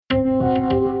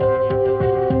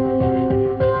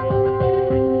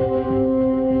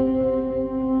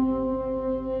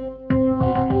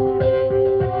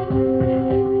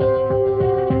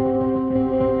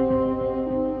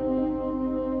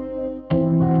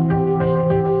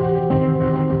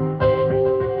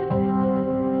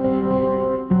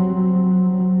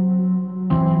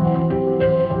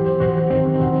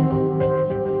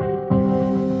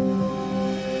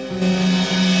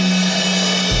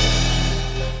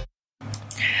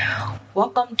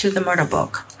Welcome to The Murder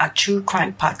Book, a true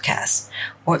crime podcast,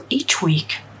 where each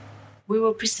week we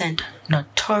will present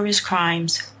notorious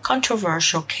crimes,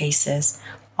 controversial cases,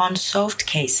 unsolved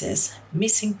cases,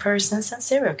 missing persons, and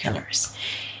serial killers.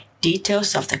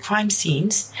 Details of the crime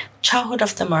scenes, childhood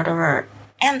of the murderer,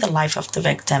 and the life of the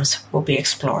victims will be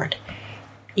explored.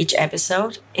 Each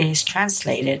episode is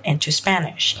translated into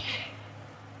Spanish.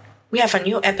 We have a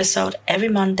new episode every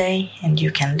Monday, and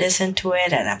you can listen to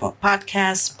it at Apple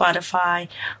Podcasts, Spotify,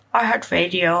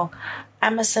 iHeartRadio,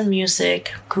 Amazon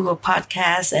Music, Google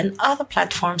Podcasts, and other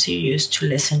platforms you use to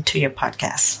listen to your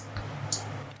podcasts.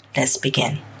 Let's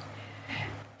begin.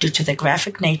 Due to the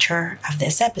graphic nature of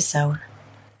this episode,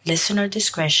 listener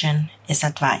discretion is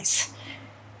advised.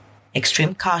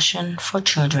 Extreme caution for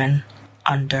children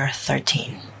under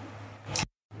 13.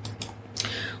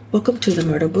 Welcome to The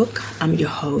Murder Book. I'm your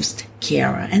host,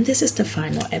 Kiara, and this is the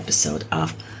final episode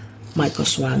of Michael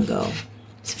Swango,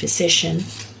 physician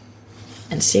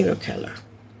and serial killer.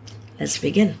 Let's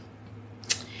begin.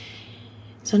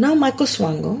 So now Michael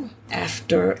Swango,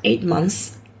 after 8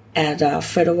 months at a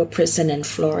federal prison in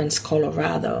Florence,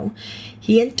 Colorado,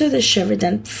 he entered the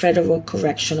Sheridan Federal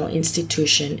Correctional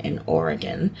Institution in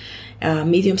Oregon, a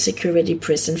medium security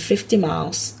prison 50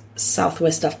 miles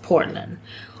southwest of Portland,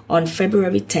 on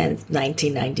February 10,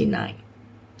 1999.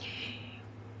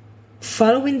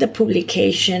 Following the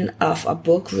publication of a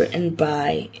book written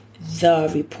by the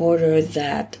reporter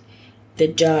that the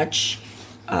judge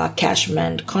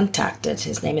Cashman contacted,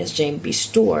 his name is James B.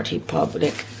 Stewart, he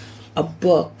published a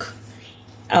book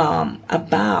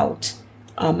about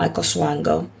Michael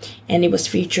Swango, and it was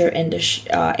featured in the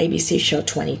ABC show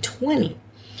 2020.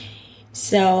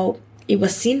 So it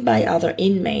was seen by other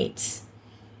inmates.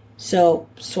 So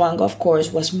Swango, of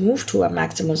course, was moved to a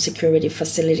maximum security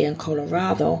facility in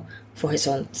Colorado for his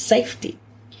own safety.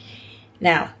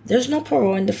 Now, there's no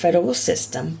parole in the federal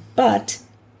system, but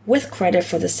with credit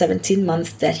for the 17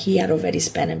 months that he had already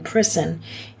spent in prison,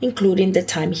 including the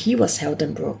time he was held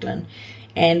in Brooklyn,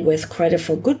 and with credit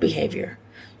for good behavior,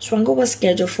 Swango was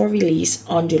scheduled for release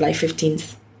on July 15,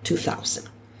 2000.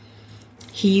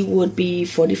 He would be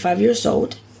 45 years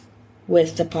old,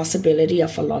 with the possibility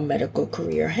of a long medical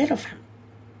career ahead of him.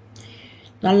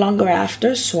 Not longer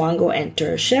after Swango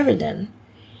entered Sheridan,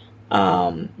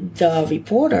 the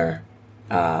reporter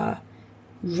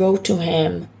wrote to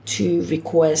him to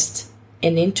request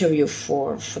an interview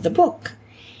for the book.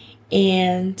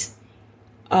 And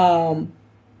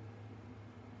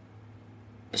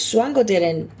Swango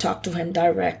didn't talk to him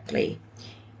directly.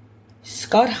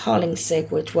 Scott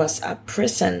Hollingsworth, which was a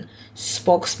prison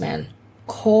spokesman,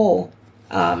 called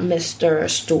Mr.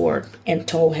 Stewart and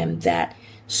told him that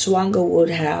Swango would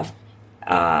have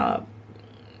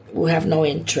no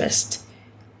interest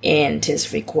in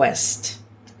his request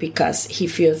because he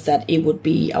feels that it would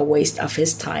be a waste of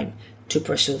his time to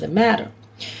pursue the matter.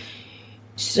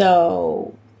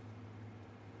 So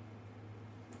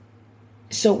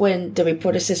when the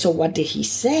reporter said, "So what did he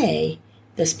say?"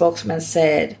 the spokesman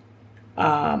said,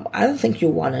 "I don't think you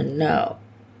want to know."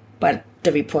 But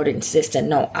the reporter insisted,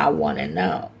 "No, I want to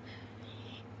know."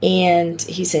 And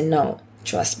he said, "No,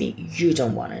 trust me, you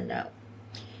don't want to know."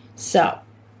 So,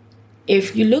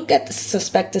 if you look at the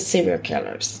suspected serial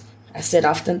killers, as is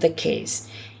often the case,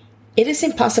 it is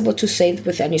impossible to say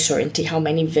with any certainty how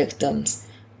many victims,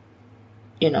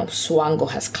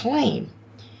 Swango has claimed,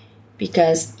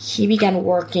 because he began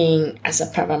working as a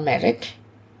paramedic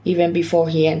even before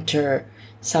he entered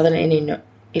Southern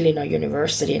Illinois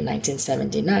University in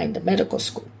 1979, the medical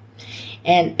school.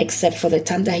 And except for the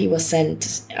time that he was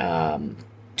sent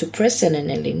to prison in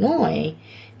Illinois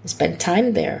and spent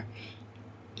time there,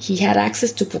 he had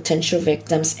access to potential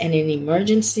victims in an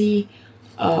emergency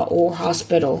or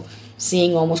hospital,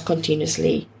 seeing almost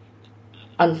continuously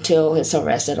until his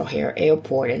arrest at O'Hare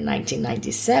Airport in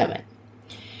 1997.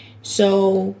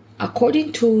 So,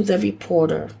 according to the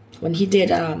reporter, when he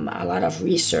did a lot of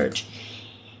research,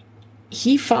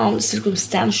 he found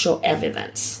circumstantial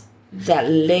evidence that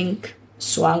linked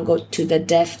Swango to the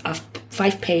death of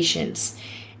 5 patients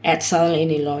at Southern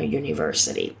Illinois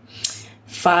University,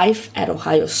 5 at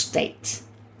Ohio State,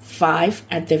 5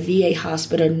 at the VA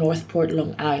Hospital in Northport,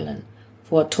 Long Island,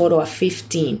 for a total of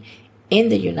 15 in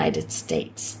the United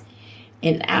States.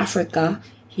 In Africa,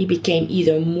 he became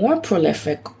either more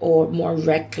prolific or more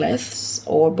reckless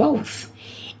or both.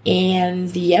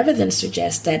 And the evidence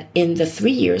suggests that in the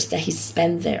 3 years that he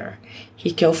spent there,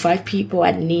 he killed 5 people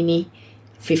at Nini,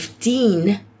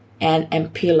 15 at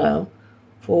Mpilo,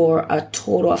 for a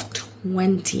total of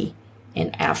 20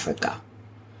 in Africa.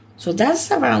 So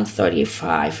that's around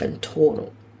 35 in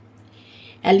total.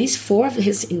 At least 4 of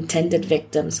his intended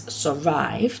victims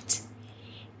survived.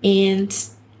 And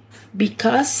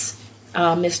because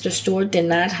Mr. Stewart did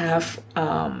not have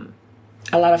a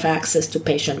lot of access to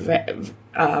patient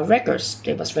records,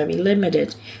 it was very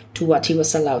limited to what he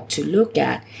was allowed to look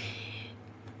at.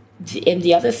 And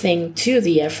the other thing, too,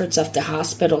 the efforts of the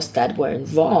hospitals that were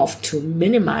involved to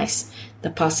minimize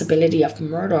the possibility of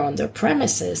murder on their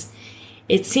premises,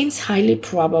 it seems highly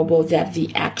probable that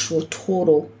the actual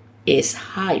total is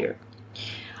higher.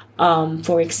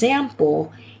 For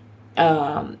example,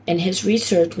 in his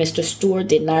research, Mr. Stewart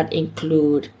did not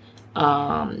include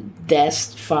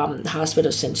deaths from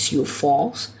hospitals in Sioux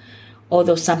Falls,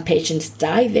 although some patients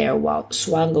died there while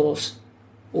Swango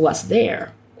was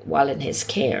there while in his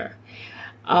care.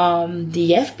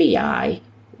 The FBI,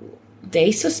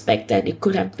 they suspect that it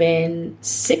could have been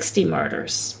 60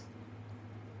 murders.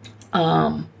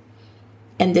 And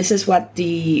this is what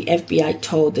the FBI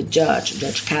told the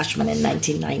Judge Cashman, in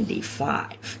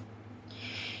 1995.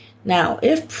 Now,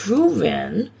 if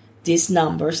proven, these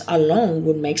numbers alone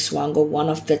would make Swango one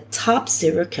of the top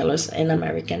serial killers in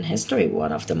American history,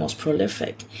 one of the most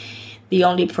prolific. The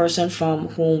only person from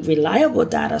whom reliable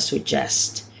data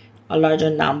suggests a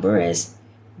larger number is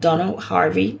Donald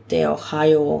Harvey, the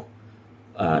Ohio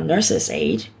nurse's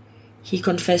aide. He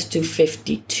confessed to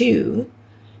 52.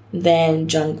 Then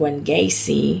John Gwen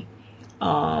Gacy,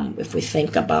 if we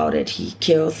think about it, he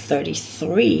killed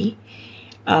 33.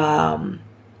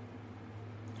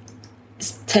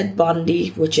 Ted Bundy,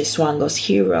 which is Swango's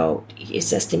hero,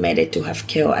 is estimated to have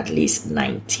killed at least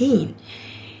 19.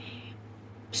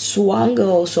 Swango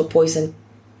also poisoned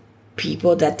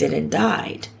people that didn't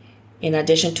die. In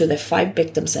addition to the 5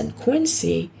 victims in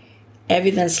Quincy,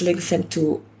 evidence links him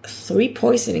to 3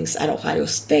 poisonings at Ohio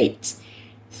State,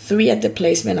 3 at the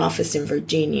placement office in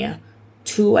Virginia,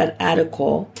 2 at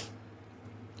Attico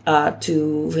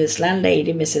to his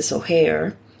landlady, Mrs.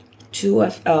 O'Hare, 2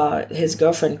 of his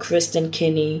girlfriend, Kristen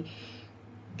Kinney,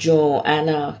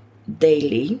 Joanna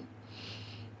Daly.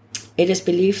 It is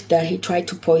believed that he tried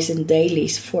to poison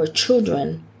Daly's 4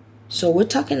 children. So we're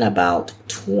talking about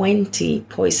 20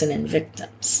 poisoning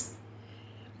victims.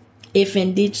 If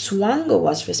indeed Swango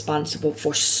was responsible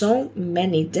for so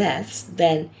many deaths,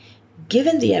 then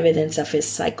given the evidence of his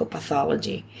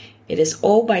psychopathology, it is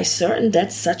all by certain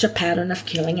that such a pattern of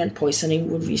killing and poisoning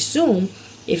would resume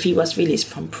if he was released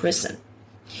from prison.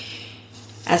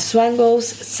 As Swango's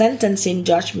sentencing,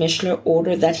 Judge Mishler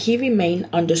ordered that he remain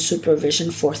under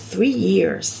supervision for 3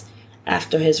 years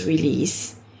after his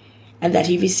release, and that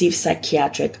he receive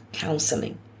psychiatric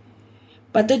counseling.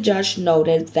 But the judge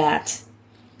noted that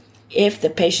if the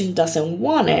patient doesn't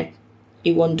want it,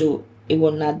 it will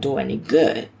not do any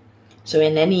good. So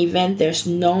in any event, there's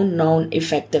no known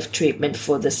effective treatment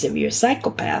for the severe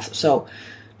psychopath. So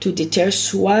to deter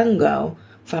Swango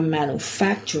from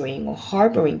manufacturing or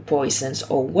harboring poisons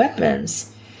or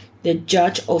weapons, the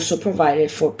judge also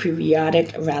provided for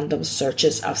periodic random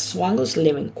searches of Swango's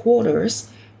living quarters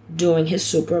during his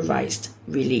supervised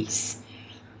release.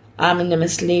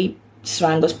 Anonymously,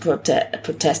 Swango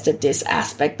protested this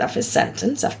aspect of his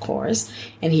sentence, of course,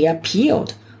 and he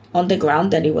appealed on the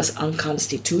ground that it was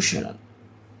unconstitutional.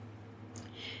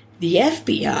 The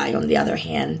FBI, on the other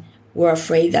hand, were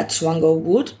afraid that Swango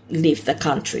would leave the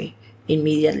country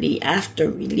immediately after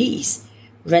release,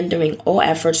 rendering all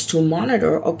efforts to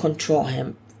monitor or control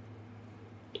him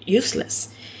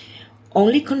useless.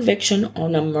 Only conviction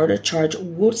on a murder charge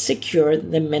would secure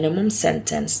the minimum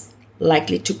sentence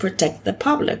likely to protect the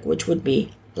public, which would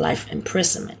be life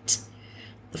imprisonment.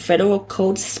 The federal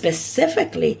code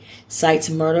specifically cites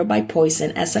murder by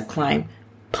poison as a crime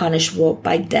punishable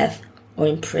by death or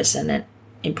imprisonment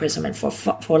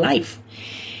for life.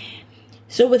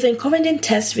 So with concomitant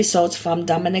test results from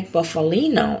Dominic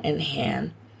Buffalino in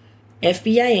hand,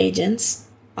 FBI agents,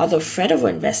 other federal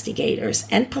investigators,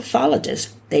 and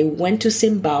pathologists, they went to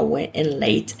Zimbabwe in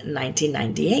late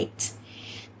 1998.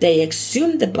 They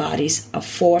exhumed the bodies of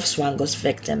 4 of Swango's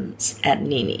victims at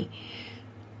Nini,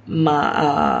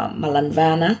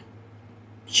 Malanvana,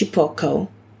 Chipoko,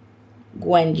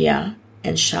 Gwenya,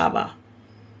 and Shaba.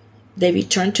 They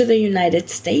returned to the United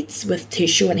States with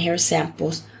tissue and hair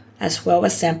samples, as well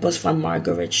as samples from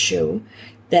Margaret's shoe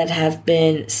that have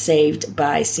been saved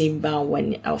by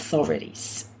Zimbabwean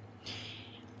authorities.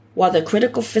 While the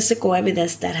critical physical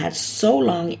evidence that had so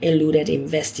long eluded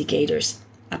investigators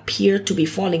appeared to be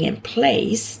falling in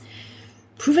place,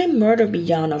 proving murder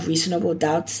beyond a reasonable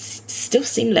doubt still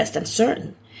seemed less than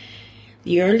certain.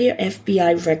 The earlier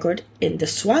FBI record in the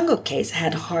Swango case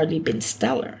had hardly been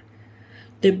stellar.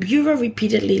 The Bureau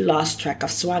repeatedly lost track of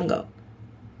Swango.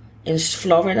 In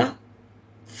Florida,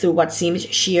 through what seems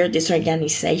sheer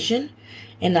disorganization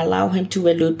and allow him to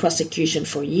elude prosecution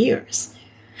for years.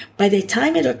 By the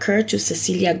time it occurred to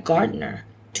Cecilia Gardner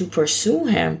to pursue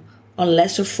him on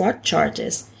lesser fraud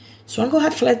charges, Swango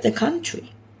had fled the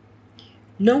country.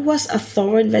 Nor was a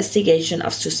thorough investigation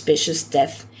of suspicious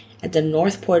death at the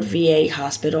Northport VA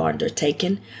hospital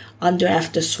undertaken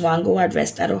after Swango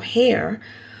arrest at O'Hare,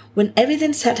 when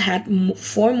evidence had had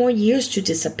 4 more years to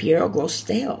disappear or grow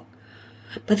stale.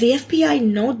 But the FBI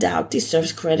no doubt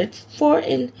deserves credit for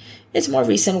its more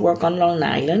recent work on Long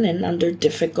Island and under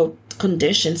difficult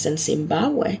conditions in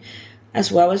Zimbabwe,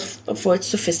 as well as for its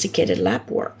sophisticated lab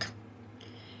work.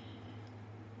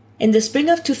 In the spring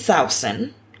of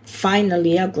 2000,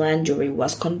 finally a grand jury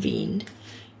was convened.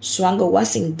 Swango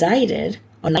was indicted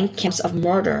on 9 counts of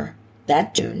murder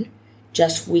that June,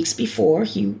 just weeks before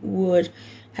he would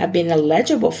have been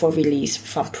eligible for release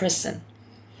from prison.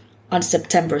 On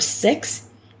September 6,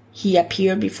 he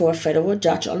appeared before a federal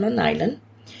judge on Long Island.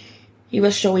 He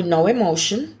was showing no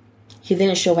emotion. He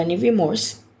didn't show any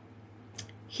remorse.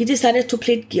 He decided to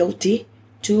plead guilty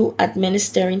to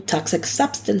administering toxic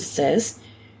substances,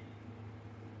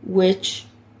 which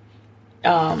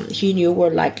he knew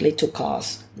were likely to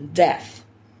cause death.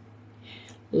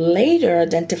 Later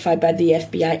identified by the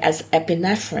FBI as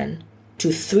epinephrine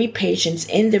to 3 patients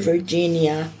in the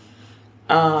Virginia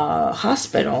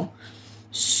hospital,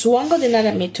 Swango did not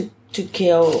admit to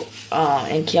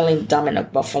killing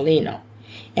Dominic Buffalino,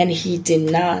 and he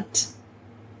did not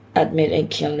admit in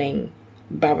killing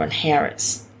Baron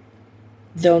Harris,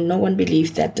 though no one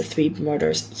believed that the 3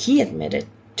 murders he admitted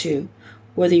to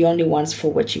were the only ones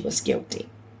for which he was guilty.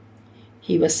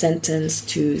 He was sentenced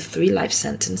to 3 life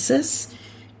sentences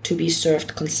to be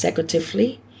served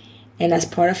consecutively, and as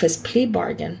part of his plea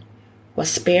bargain,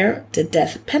 was spared the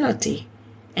death penalty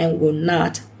and will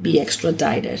not be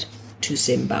extradited to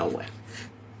Zimbabwe.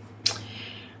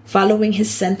 Following his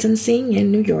sentencing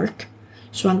in New York,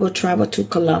 Swango traveled to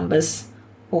Columbus,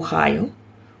 Ohio,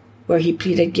 where he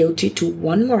pleaded guilty to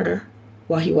 1 murder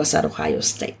while he was at Ohio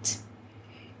State.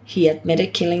 He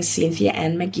admitted killing Cynthia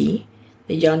Ann McGee,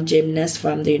 the young gymnast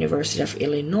from the University of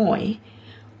Illinois,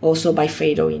 also by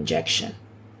fatal injection.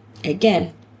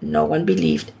 Again, no one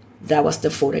believed that was the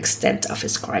full extent of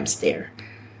his crimes there.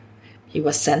 He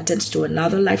was sentenced to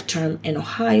another life term in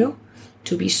Ohio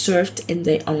to be served in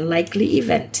the unlikely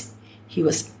event he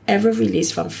was ever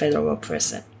released from federal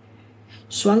prison.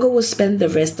 Swango will spend the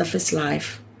rest of his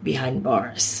life behind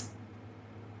bars.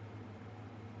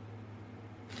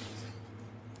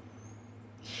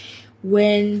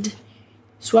 When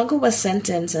Swango was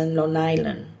sentenced in Long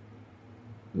Island,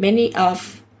 many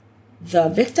of the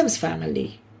victims'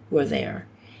 family were there,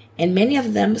 and many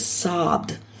of them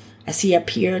sobbed as he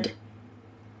appeared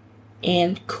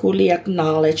and coolly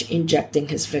acknowledged injecting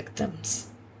his victims.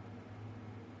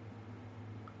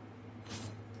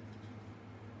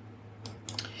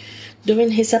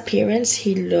 During his appearance,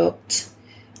 he looked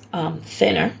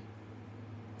thinner.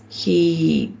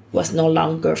 He was no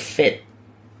longer fit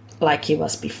like he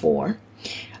was before.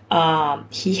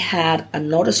 He had a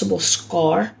noticeable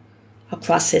scar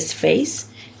across his face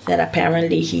that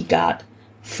apparently he got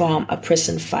from a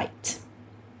prison fight.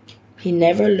 He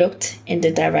never looked in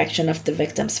the direction of the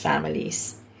victims'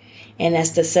 families. And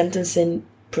as the sentencing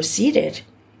proceeded,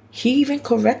 he even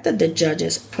corrected the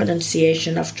judge's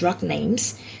pronunciation of drug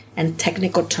names and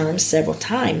technical terms several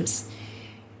times,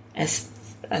 as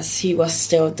he was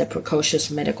still the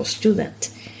precocious medical student.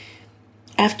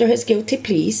 After his guilty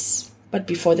pleas, but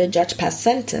before the judge passed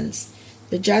sentence,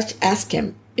 the judge asked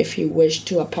him if he wished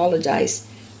to apologize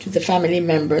to the family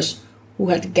members who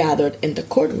had gathered in the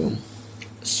courtroom.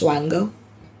 Swango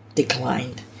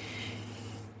declined.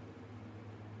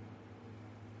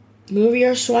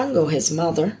 Muriel Swango, his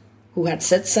mother, who had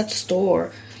set such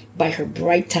store by her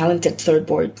bright, talented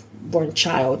third-born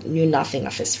child, knew nothing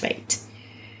of his fate.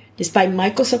 Despite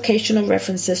Michael's occasional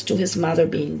references to his mother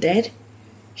being dead,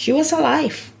 she was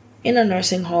alive in a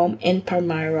nursing home in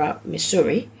Palmyra,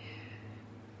 Missouri,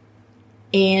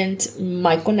 and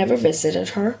Michael never visited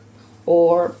her,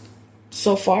 or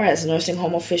so far as nursing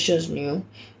home officials knew,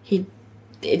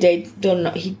 it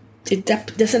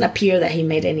doesn't appear that he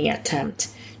made any attempt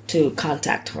to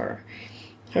contact her.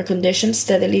 Her condition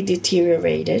steadily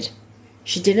deteriorated.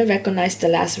 She didn't recognize the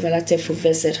last relative who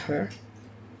visited her,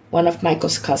 one of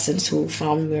Michael's cousins who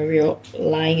found Muriel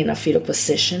lying in a fetal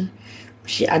position.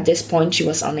 At this point, she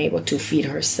was unable to feed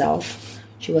herself.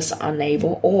 She was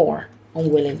unable or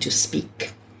unwilling to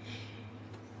speak.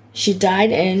 She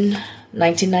died in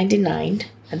 1999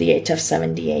 at the age of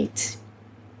 78.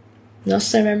 No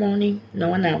ceremony,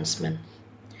 no announcement.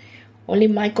 Only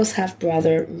Michael's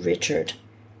half-brother, Richard,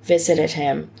 visited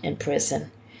him in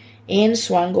prison, and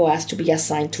Swango asked to be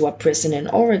assigned to a prison in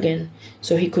Oregon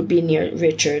so he could be near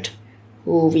Richard,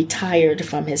 who retired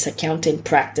from his accounting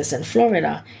practice in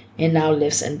Florida and now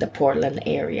lives in the Portland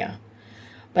area.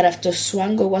 But after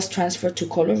Swango was transferred to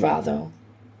Colorado,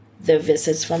 the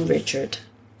visits from Richard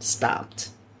stopped.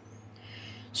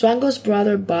 Swango's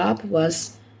brother Bob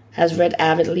has read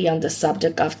avidly on the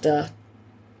subject of the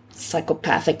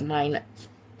psychopathic mind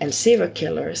and serial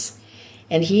killers,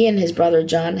 and he and his brother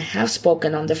John have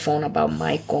spoken on the phone about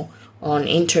Michael on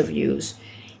interviews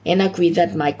and agree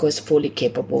that Michael is fully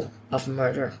capable of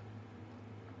murder.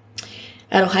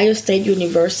 At Ohio State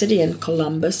University in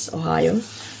Columbus, Ohio,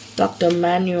 Dr.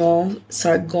 Manuel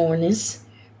Sargonis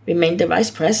remained the vice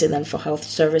president for health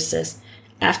services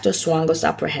after Swango's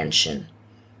apprehension.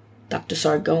 Dr.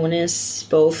 Sargonis,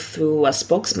 both through a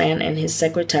spokesman and his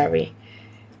secretary,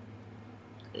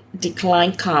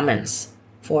 declined comments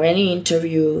for any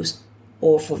interviews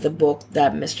or for the book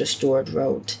that Mr. Stewart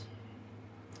wrote.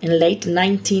 In late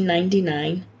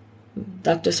 1999,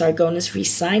 Dr. Sargonis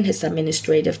resigned his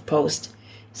administrative post,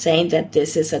 saying that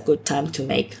this is a good time to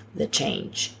make the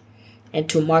change. And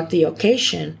to mark the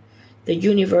occasion, the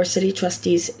university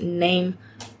trustees named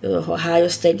the Ohio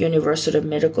State University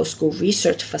Medical School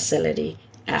Research Facility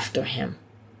after him.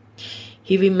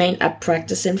 He remained a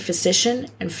practicing physician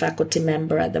and faculty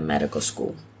member at the medical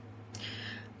school.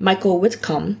 Michael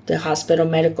Whitcomb, the hospital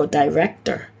medical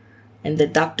director and the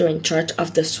doctor in charge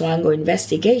of the Swango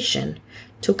investigation,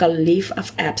 took a leave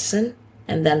of absence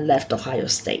and then left Ohio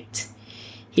State.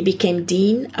 He became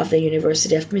dean of the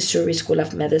University of Missouri School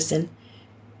of Medicine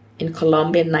in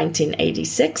Columbia in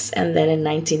 1986, and then in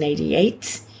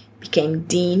 1988 became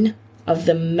dean of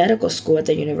the medical school at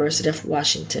the University of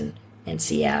Washington in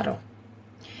Seattle.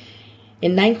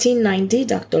 In 1990,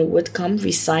 Dr. Whitcomb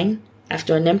resigned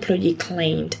after an employee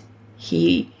claimed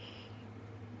he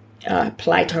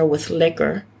plied her with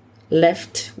liquor,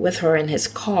 left with her in his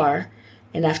car,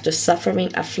 and after suffering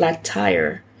a flat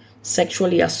tire,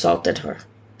 sexually assaulted her,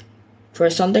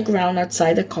 first on the ground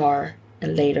outside the car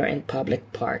and later in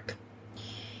public park.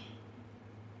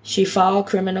 She filed a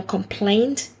criminal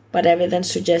complaint, but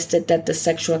evidence suggested that the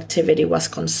sexual activity was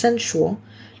consensual,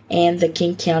 and the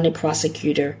King County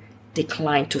prosecutor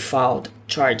declined to file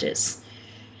charges.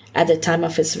 At the time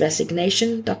of his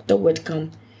resignation, Dr.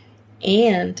 Whitcomb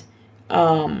and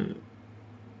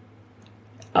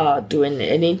during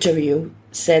an interview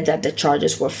said that the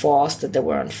charges were false, that they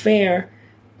were unfair,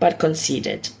 but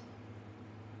conceded.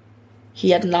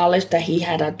 He acknowledged that he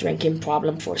had a drinking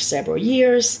problem for several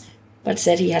years, but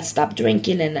said he had stopped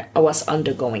drinking and was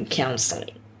undergoing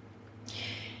counseling.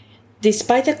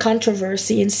 Despite the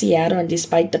controversy in Seattle and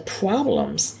despite the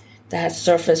problems that had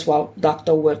surfaced while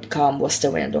Dr. Whitcomb was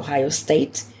still in Ohio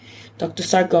State, Dr.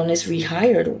 Sargonis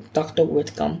rehired Dr.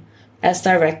 Whitcomb as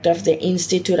director of the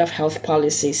Institute of Health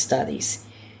Policy Studies.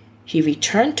 He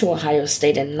returned to Ohio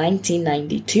State in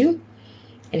 1992,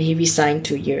 and he resigned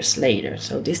 2 years later.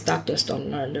 So these doctors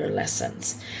don't learn their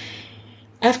lessons.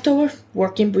 After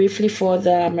working briefly for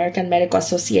the American Medical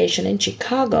Association in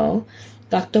Chicago,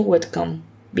 Dr. Whitcomb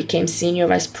became senior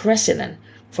vice president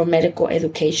for medical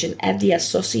education at the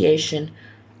Association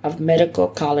of Medical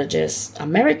Colleges,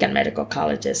 American Medical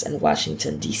Colleges in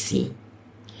Washington, D.C.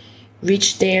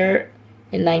 Reached there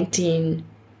in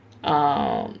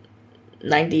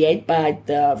 1998 by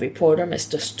the reporter,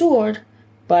 Mr. Stewart,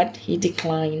 but he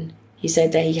declined. He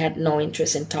said that he had no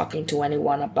interest in talking to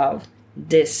anyone about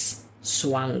this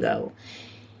Swango.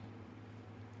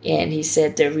 And he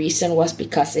said the reason was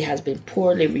because it has been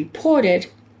poorly reported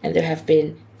and there have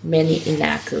been many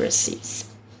inaccuracies.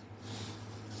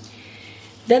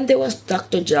 Then there was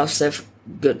Dr. Joseph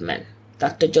Goodman.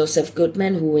 Dr. Joseph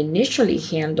Goodman, who initially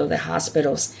handled the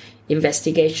hospital's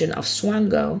investigation of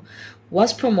Swango,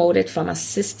 was promoted from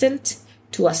assistant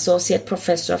to associate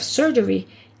professor of surgery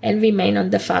and remained on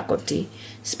the faculty,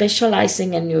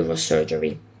 specializing in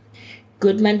neurosurgery.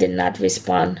 Goodman did not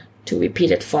respond to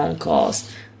repeated phone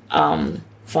calls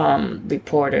from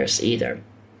reporters either.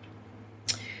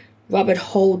 Robert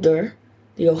Holder,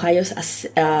 the Ohio's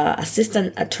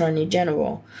Assistant Attorney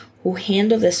General, who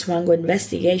handled the Swango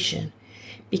investigation,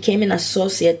 became an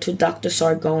associate to Dr.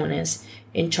 Sargonis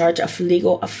in charge of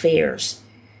legal affairs,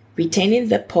 retaining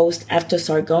the post after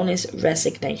Sargonis'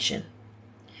 resignation.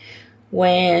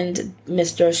 When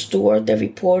Mr. Stewart, the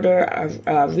reporter,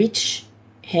 reached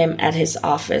him at his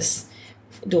office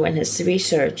doing his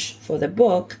research for the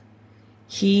book,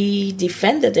 he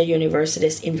defended the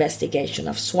university's investigation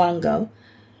of Swango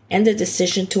and the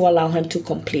decision to allow him to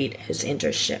complete his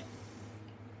internship.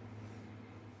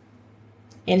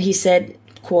 And he said,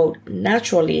 quote,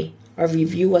 "Naturally, a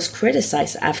review was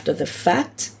criticized after the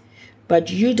fact, but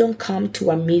you don't come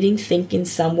to a meeting thinking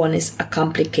someone is a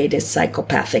complicated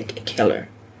psychopathic killer.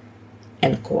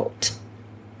 End quote.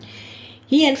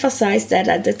 He emphasized that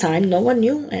at the time no one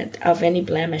knew of any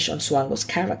blemish on Swango's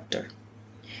character.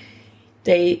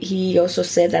 He also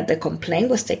said that the complaint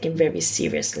was taken very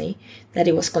seriously, that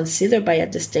it was considered by a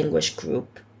distinguished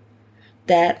group,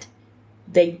 that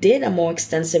they did a more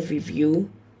extensive review,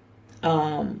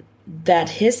 that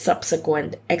his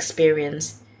subsequent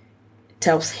experience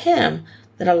tells him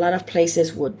that a lot of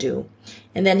places would do.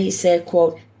 And then he said,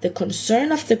 quote, the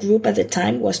concern of the group at the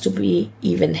time was to be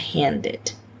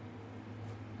even-handed,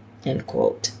 end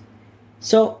quote.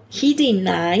 So he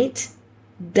denied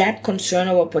that concern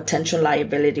over potential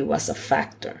liability was a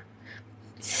factor.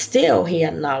 Still, he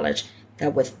acknowledged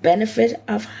that with benefit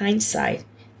of hindsight,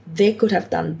 they could have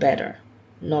done better,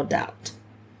 no doubt.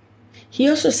 He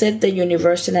also said the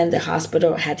university and the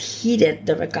hospital had heeded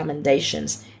the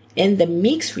recommendations in the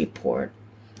Meeks report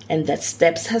and that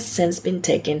steps have since been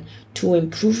taken to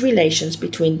improve relations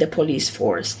between the police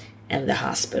force and the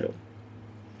hospital.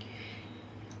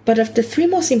 But of the three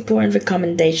most important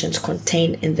recommendations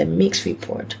contained in the Meeks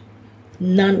report,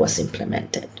 none was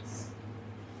implemented.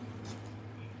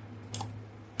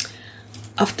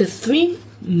 Of the three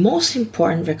most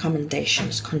important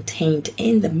recommendations contained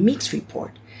in the Meeks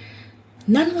report,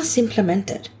 none was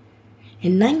implemented.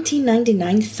 In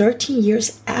 1999, 13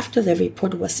 years after the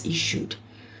report was issued,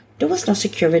 there was no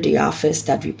security office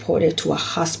that reported to a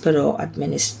hospital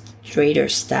administrator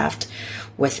staffed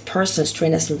with persons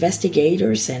trained as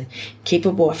investigators and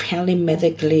capable of handling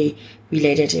medically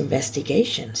related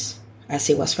investigations, as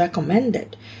it was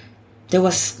recommended. There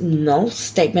was no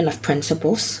statement of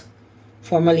principles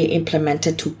formally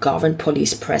implemented to govern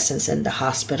police presence in the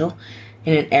hospital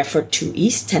in an effort to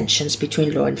ease tensions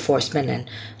between law enforcement and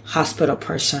hospital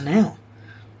personnel.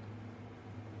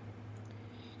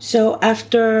 So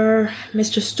after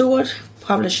Mr. Stewart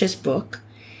published his book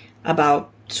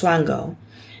about Swango,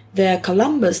 the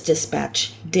Columbus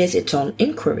Dispatch did its own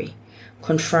inquiry,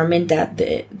 confirming that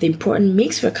the important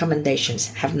Meeks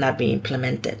recommendations have not been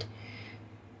implemented.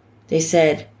 They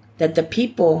said that the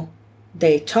people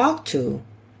they talked to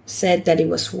said that it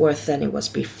was worse than it was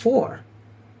before.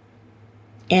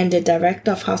 And the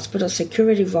director of hospital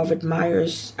security, Robert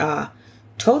Myers,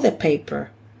 told the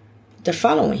paper the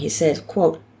following. He said,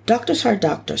 quote, doctors are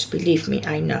doctors, believe me,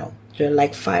 I know. They're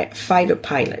like fighter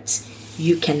pilots.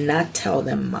 You cannot tell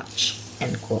them much,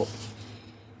 end quote.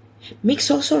 Meeks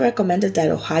also recommended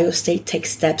that Ohio State take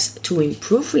steps to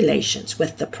improve relations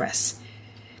with the press.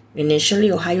 Initially,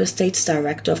 Ohio State's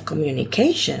Director of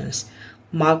Communications,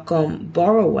 Malcolm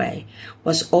Borroway,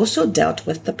 was also dealt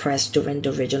with the press during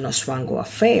the original Swango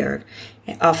affair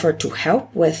and offered to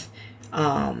help with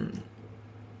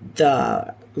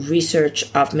the research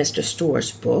of Mr.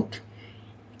 Stewart's book.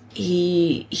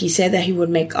 He said that he would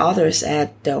make others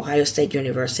at the Ohio State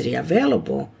University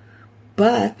available,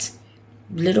 but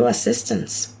little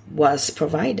assistance was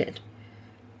provided.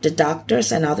 The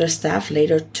doctors and other staff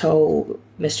later told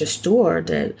Mr. Stewart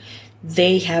that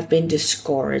they have been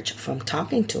discouraged from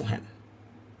talking to him.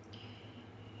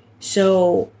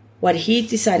 So what he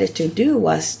decided to do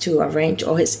was to arrange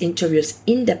all his interviews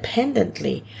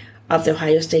independently of the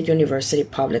Ohio State University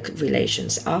Public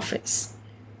Relations Office.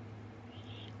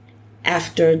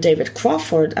 After David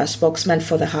Crawford, a spokesman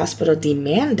for the hospital,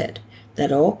 demanded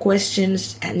that all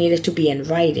questions needed to be in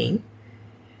writing,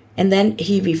 and then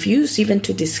he refused even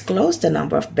to disclose the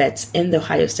number of beds in the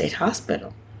Ohio State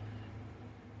Hospital.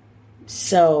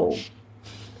 So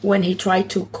when he tried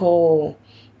to call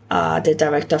the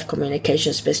Director of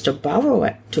Communications, Mr.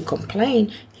 Barrow, to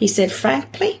complain, he said,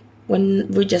 frankly,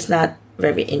 we're just not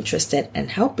very interested in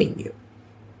helping you.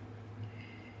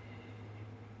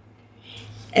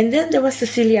 And then there was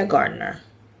Cecilia Gardner,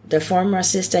 the former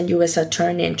assistant U.S.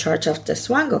 attorney in charge of the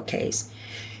Swango case.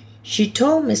 She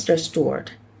told Mr.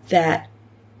 Stewart that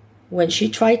when she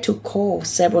tried to call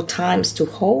several times to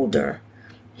Holder,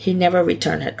 he never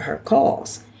returned her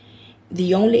calls.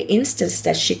 The only instance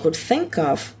that she could think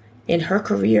of in her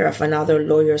career of another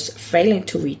lawyer's failing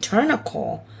to return a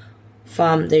call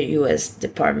from the U.S.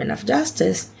 Department of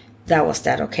Justice, that was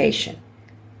that occasion.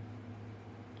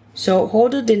 So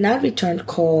Holder did not return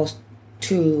calls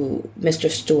to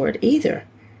Mr. Stewart either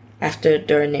after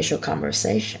their initial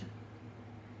conversation.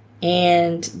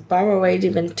 And Barrowade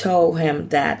even told him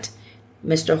that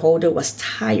Mr. Holder was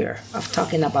tired of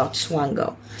talking about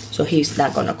Swango, so he's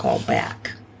not going to call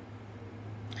back.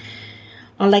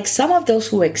 Unlike some of those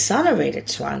who exonerated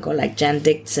Swango, like Jan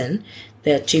Dixon,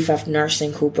 the chief of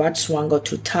nursing who brought Swango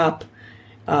to top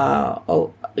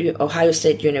Ohio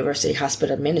State University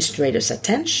Hospital administrator's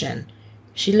attention,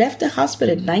 she left the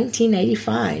hospital in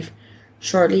 1985,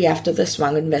 shortly after the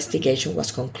Swango investigation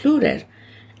was concluded,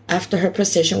 after her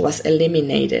position was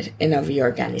eliminated in a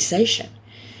reorganization.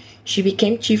 She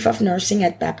became chief of nursing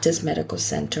at Baptist Medical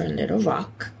Center in Little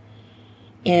Rock,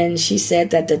 and she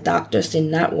said that the doctors did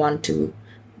not want to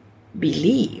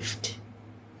believe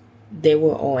they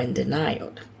were all in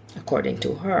denial, according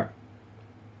to her.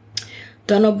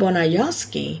 Donald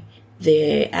Bonajowski,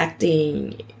 the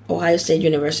acting Ohio State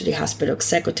University Hospital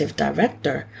executive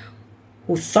director,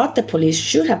 who thought the police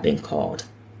should have been called,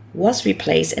 was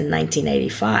replaced in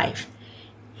 1985.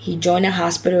 He joined a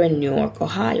hospital in Newark,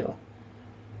 Ohio.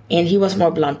 And he was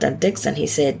more blunt than Dixon. He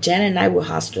said, Jen and I were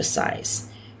ostracized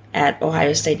at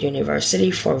Ohio State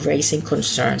University for raising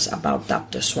concerns about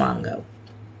Dr. Swango.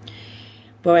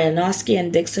 Boyanowski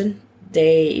and Dixon,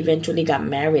 they eventually got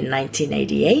married in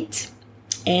 1988,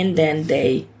 and then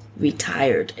they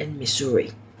retired in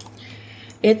Missouri.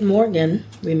 Ed Morgan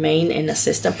remained an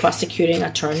assistant prosecuting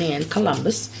attorney in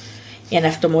Columbus, and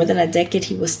after more than a decade,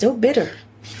 he was still bitter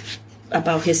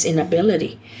about his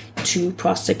inability to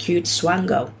prosecute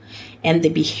Swango and the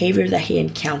behavior that he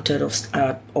encountered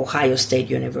at Ohio State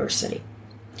University.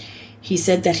 He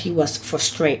said that he was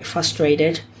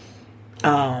frustrated.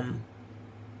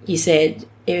 He said,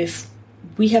 if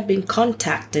we have been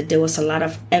contacted, there was a lot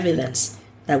of evidence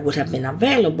that would have been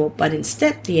available, but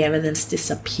instead the evidence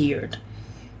disappeared.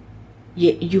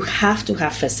 You have to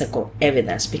have physical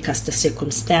evidence because the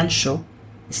circumstantial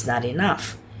is not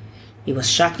enough. It was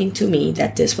shocking to me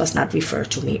that this was not referred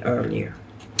to me earlier.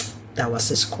 That was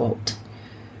his quote.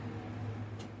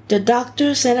 The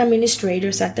doctors and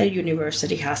administrators at the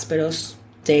university hospitals,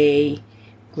 they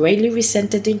greatly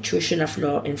resented the intrusion of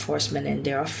law enforcement in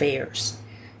their affairs.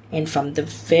 And from the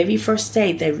very first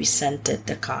day, they resented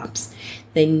the cops.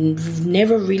 They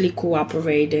never really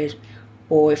cooperated,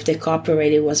 or if they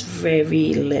cooperated, it was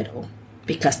very little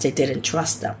because they didn't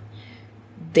trust them.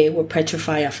 They were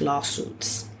petrified of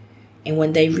lawsuits. And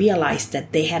when they realized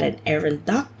that they had an errant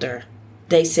doctor,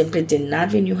 they simply did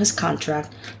not renew his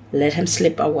contract, let him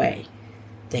slip away.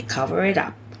 They cover it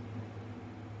up.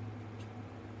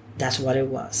 That's what it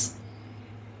was.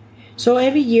 So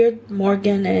every year,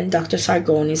 Morgan and Dr.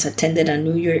 Sargonis attended a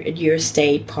New Year's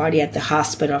Day party at the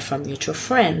hospital for a mutual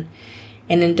friend.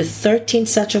 And in the 13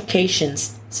 such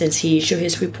occasions since he issued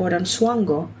his report on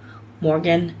Swango,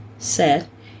 Morgan said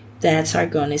that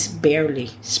Sargonis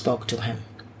barely spoke to him.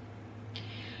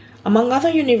 Among other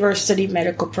university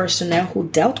medical personnel who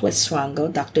dealt with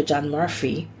Swango, Dr. John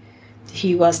Murphy,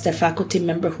 he was the faculty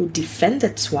member who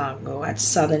defended Swango at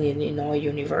Southern Illinois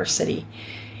University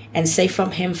and saved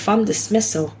him from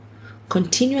dismissal,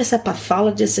 continued as a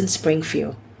pathologist in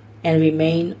Springfield, and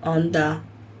remained on the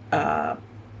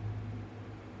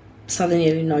Southern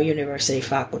Illinois University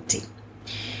faculty.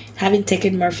 Having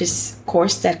taken Murphy's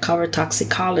course that covered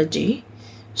toxicology,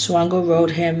 Swango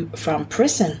wrote him from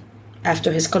prison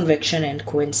after his conviction in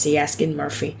Quincy, asking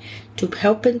Murphy to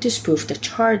help him disprove the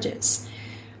charges.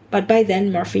 But by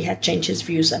then, Murphy had changed his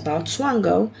views about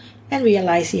Swango and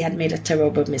realized he had made a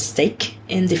terrible mistake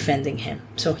in defending him,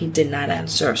 so he did not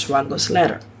answer Swango's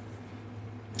letter.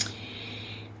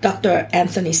 Dr.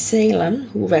 Anthony Salem,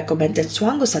 who recommended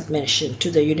Swango's admission to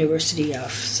the University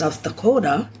of South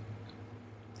Dakota,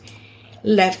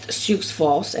 left Sioux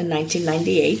Falls in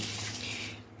 1998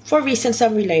 for reasons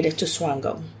unrelated to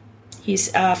Swango.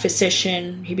 He's a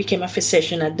physician. He became a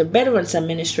physician at the Veterans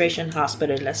Administration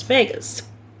Hospital in Las Vegas.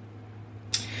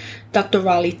 Dr.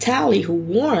 Raleigh Talley, who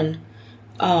warned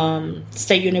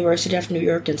State University of New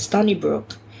York and Stony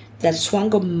Brook that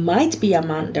Swango might be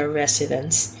among their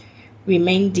residents,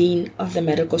 remained dean of the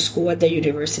medical school at the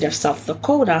University of South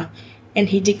Dakota, and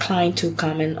he declined to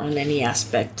comment on any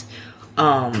aspect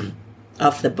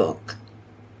of the book.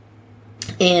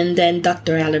 And then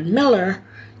Dr. Alan Miller,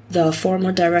 the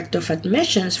former director of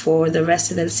admissions for the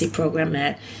residency program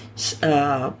at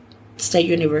State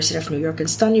University of New York and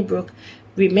Stony Brook,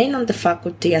 remained on the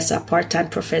faculty as a part-time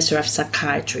professor of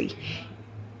psychiatry.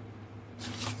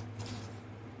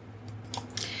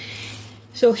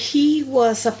 So he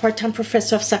was a part-time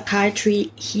professor of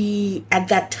psychiatry. At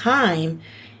the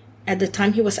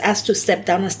time he was asked to step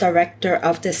down as director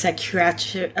of the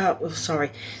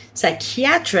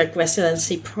psychiatric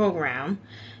residency program.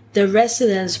 The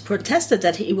residents protested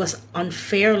that he was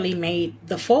unfairly made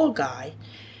the fall guy.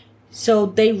 So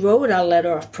they wrote a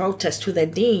letter of protest to the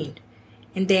dean,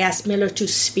 and they asked Miller to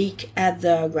speak at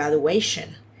the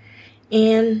graduation.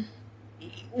 And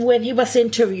when he was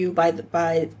interviewed by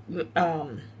the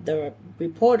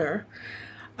reporter,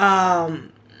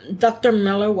 Dr.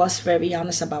 Miller was very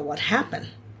honest about what happened.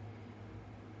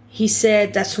 He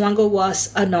said that Swango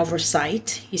was an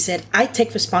oversight. He said, I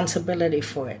take responsibility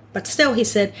for it. But still, he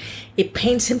said, it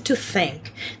pains him to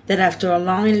think that after a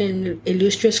long and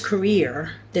illustrious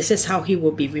career, this is how he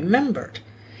will be remembered.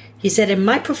 He said, in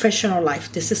my professional life,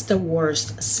 this is the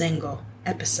worst single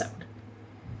episode.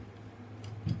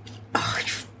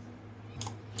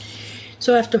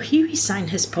 So after he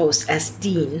resigned his post as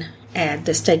dean at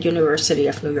the State University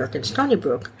of New York in Stony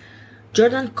Brook,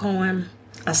 Jordan Cohen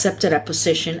accepted a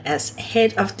position as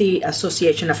head of the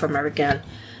Association of American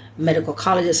Medical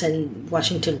Colleges in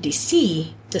Washington,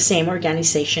 D.C., the same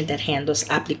organization that handles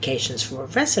applications for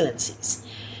residencies.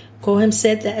 Cohen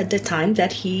said that at the time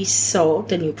that he saw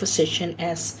the new position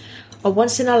as a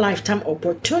once-in-a-lifetime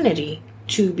opportunity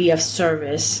to be of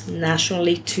service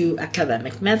nationally to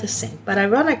academic medicine. But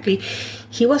ironically,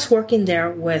 he was working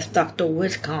there with Dr.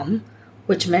 Whitcomb,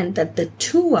 which meant that the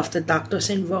two of the doctors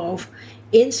involved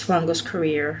in Swango's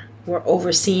career were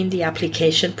overseeing the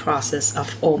application process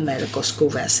of all medical school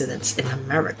residents in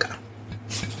America.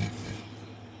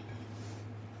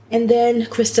 And then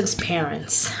Kristen's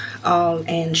parents, Al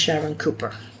and Sharon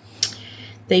Cooper.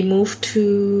 They moved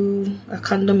to a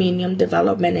condominium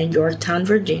development in Yorktown,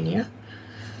 Virginia.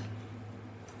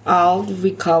 Al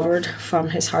recovered from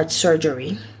his heart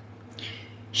surgery.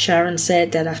 Sharon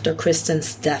said that after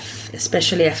Kristen's death,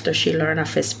 especially after she learned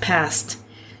of his past,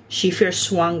 she fears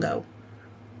Swango,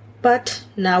 but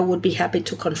now would be happy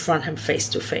to confront him face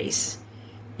to face.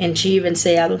 And she even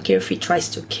say, I don't care if he tries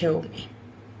to kill me.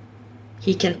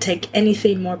 He cannot take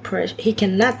anything more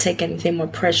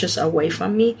precious away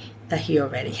from me that he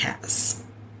already has.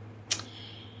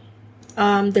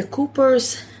 The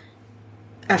Coopers,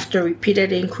 after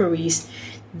repeated inquiries,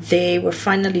 they were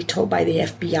finally told by the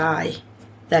FBI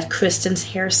that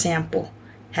Kristen's hair sample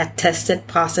had tested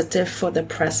positive for the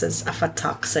presence of a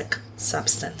toxic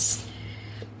substance.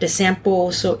 The sample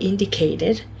also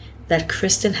indicated that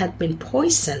Kristen had been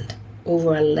poisoned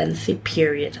over a lengthy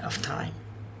period of time.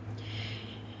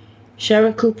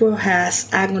 Sharon Cooper has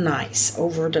agonized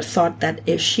over the thought that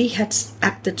if she had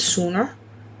acted sooner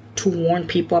to warn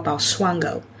people about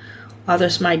Swango,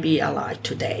 others might be alive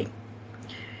today.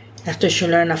 After she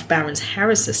learned of Baron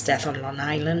Harris's death on Long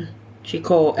Island, she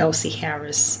called Elsie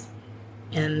Harris,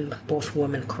 and both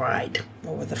women cried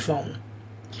over the phone.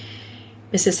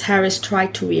 Mrs. Harris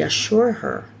tried to reassure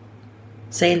her,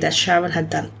 saying that Sharon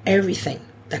had done everything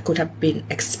that could have been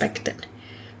expected,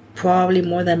 probably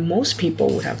more than most people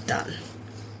would have done.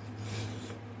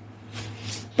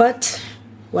 But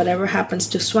whatever happens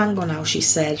to Swango now, she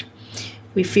said,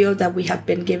 we feel that we have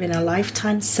been given a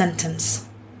lifetime sentence.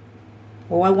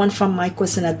 All I want from Mike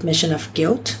was an admission of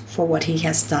guilt for what he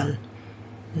has done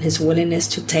and his willingness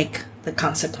to take the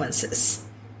consequences.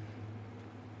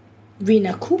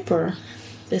 Rena Cooper,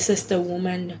 this is the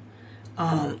woman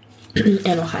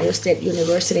in Ohio State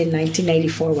University in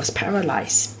 1984, was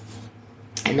paralyzed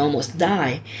and almost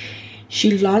died.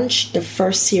 She launched the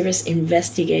first serious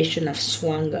investigation of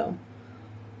Swango,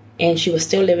 and she was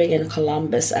still living in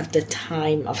Columbus at the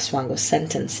time of Swango's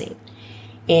sentencing.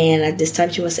 And at this time,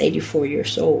 she was 84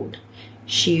 years old.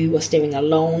 She was living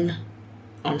alone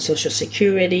on Social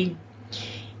Security,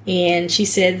 and she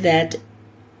said that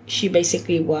she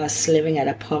basically was living at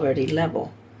a poverty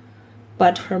level.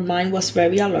 But her mind was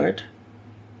very alert,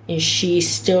 and she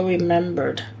still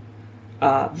remembered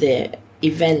the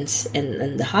events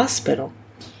in the hospital.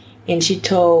 And she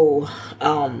told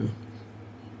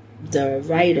the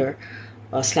writer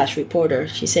 / reporter,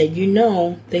 she said,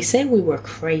 they said we were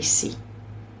crazy.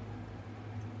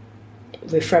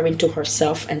 Referring to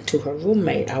herself and to her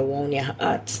roommate, Awonia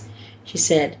Utz. She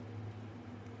said,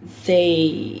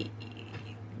 they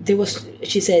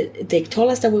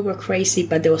told us that we were crazy,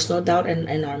 but there was no doubt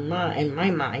in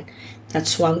my mind that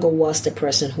Swango was the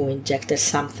person who injected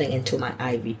something into my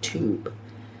IV tube.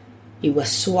 It was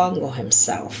Swango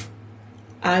himself.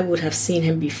 I would have seen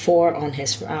him before on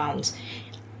his rounds.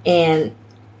 And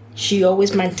she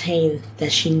always maintained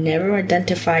that she never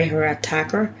identified her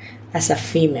attacker as a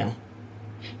female.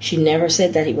 She never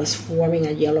said that he was wearing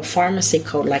a yellow pharmacy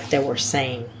coat like they were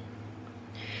saying.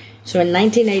 So in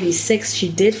 1986, she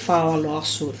did file a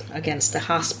lawsuit against the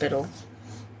hospital,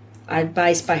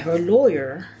 advised by her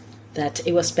lawyer that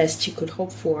it was best she could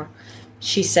hope for.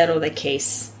 She settled the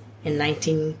case in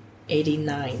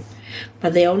 1989,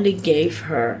 but they only gave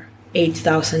her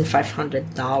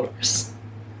 $8,500,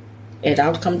 an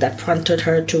outcome that prompted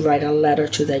her to write a letter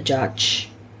to the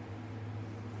judge.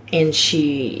 And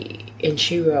she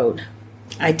wrote,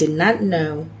 I did not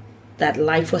know that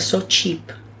life was so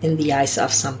cheap in the eyes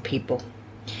of some people.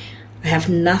 I have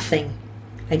nothing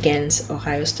against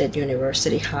Ohio State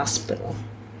University Hospital,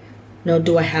 nor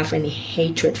do I have any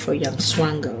hatred for young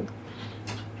Swango.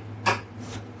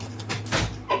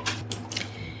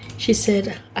 She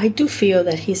said, I do feel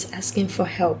that he's asking for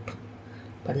help,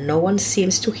 but no one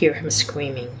seems to hear him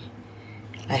screaming.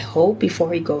 I hope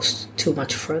before he goes too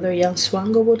much further, young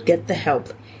Swango would get the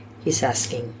help he's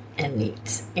asking and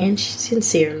needs. And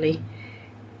sincerely,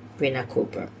 Rena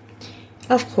Cooper.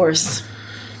 Of course,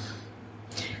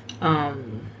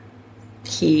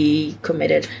 he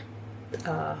committed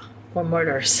more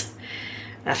murders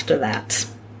after that.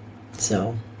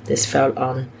 So this fell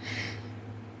on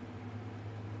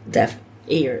deaf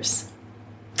ears.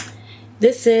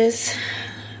 This is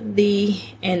the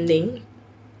ending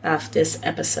of this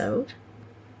episode.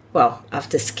 Well, of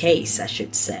this case, I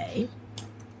should say.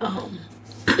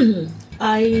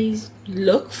 I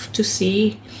look to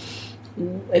see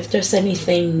if there's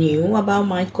anything new about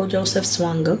Michael Joseph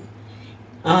Swango.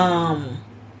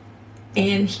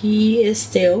 And he is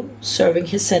still serving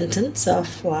his sentence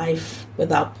of life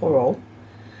without parole.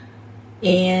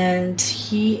 And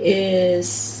he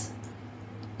is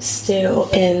still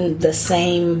in the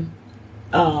same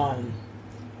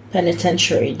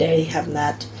penitentiary. They have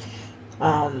not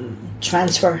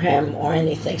transferred him or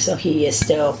anything. So he is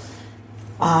still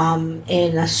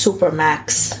in a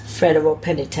Supermax federal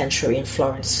penitentiary in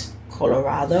Florence,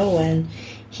 Colorado. And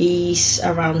he's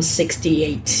around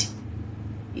 68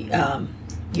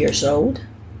 years old.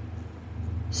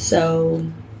 So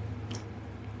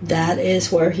that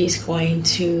is where he's going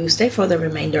to stay for the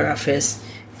remainder of his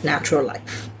natural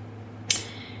life.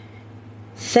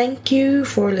 Thank you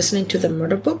for listening to the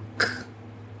Murder Book.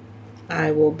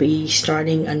 I will be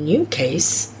starting a new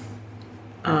case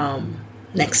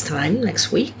next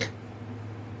week.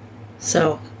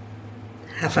 So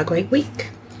have a great week.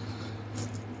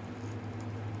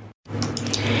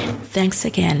 Thanks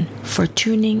again for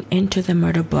tuning into the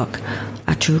Murder Book,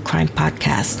 a true crime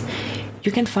podcast.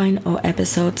 You can find all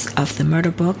episodes of the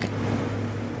Murder Book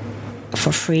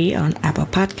for free on Apple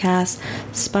Podcasts,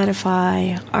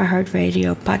 Spotify,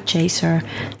 iHeartRadio, Podchaser,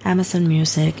 Amazon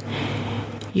Music.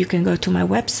 You can go to my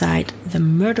website,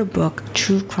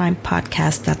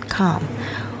 themurderbooktruecrimepodcast.com.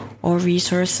 All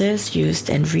resources used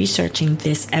in researching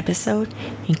this episode,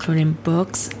 including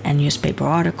books and newspaper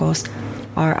articles,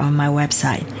 are on my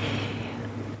website.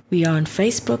 We are on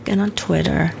Facebook and on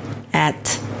Twitter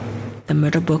at The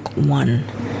Murder Book 1.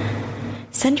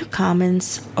 Send your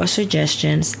comments or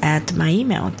suggestions at my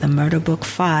email,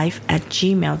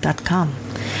 themurderbook5@gmail.com.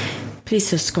 Please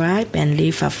subscribe and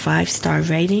leave a 5-star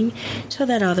rating so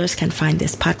that others can find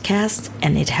this podcast,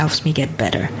 and it helps me get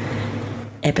better.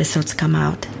 Episodes come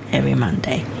out every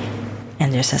Monday,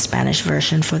 and there's a Spanish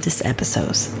version for these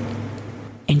episodes.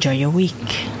 Enjoy your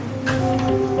week.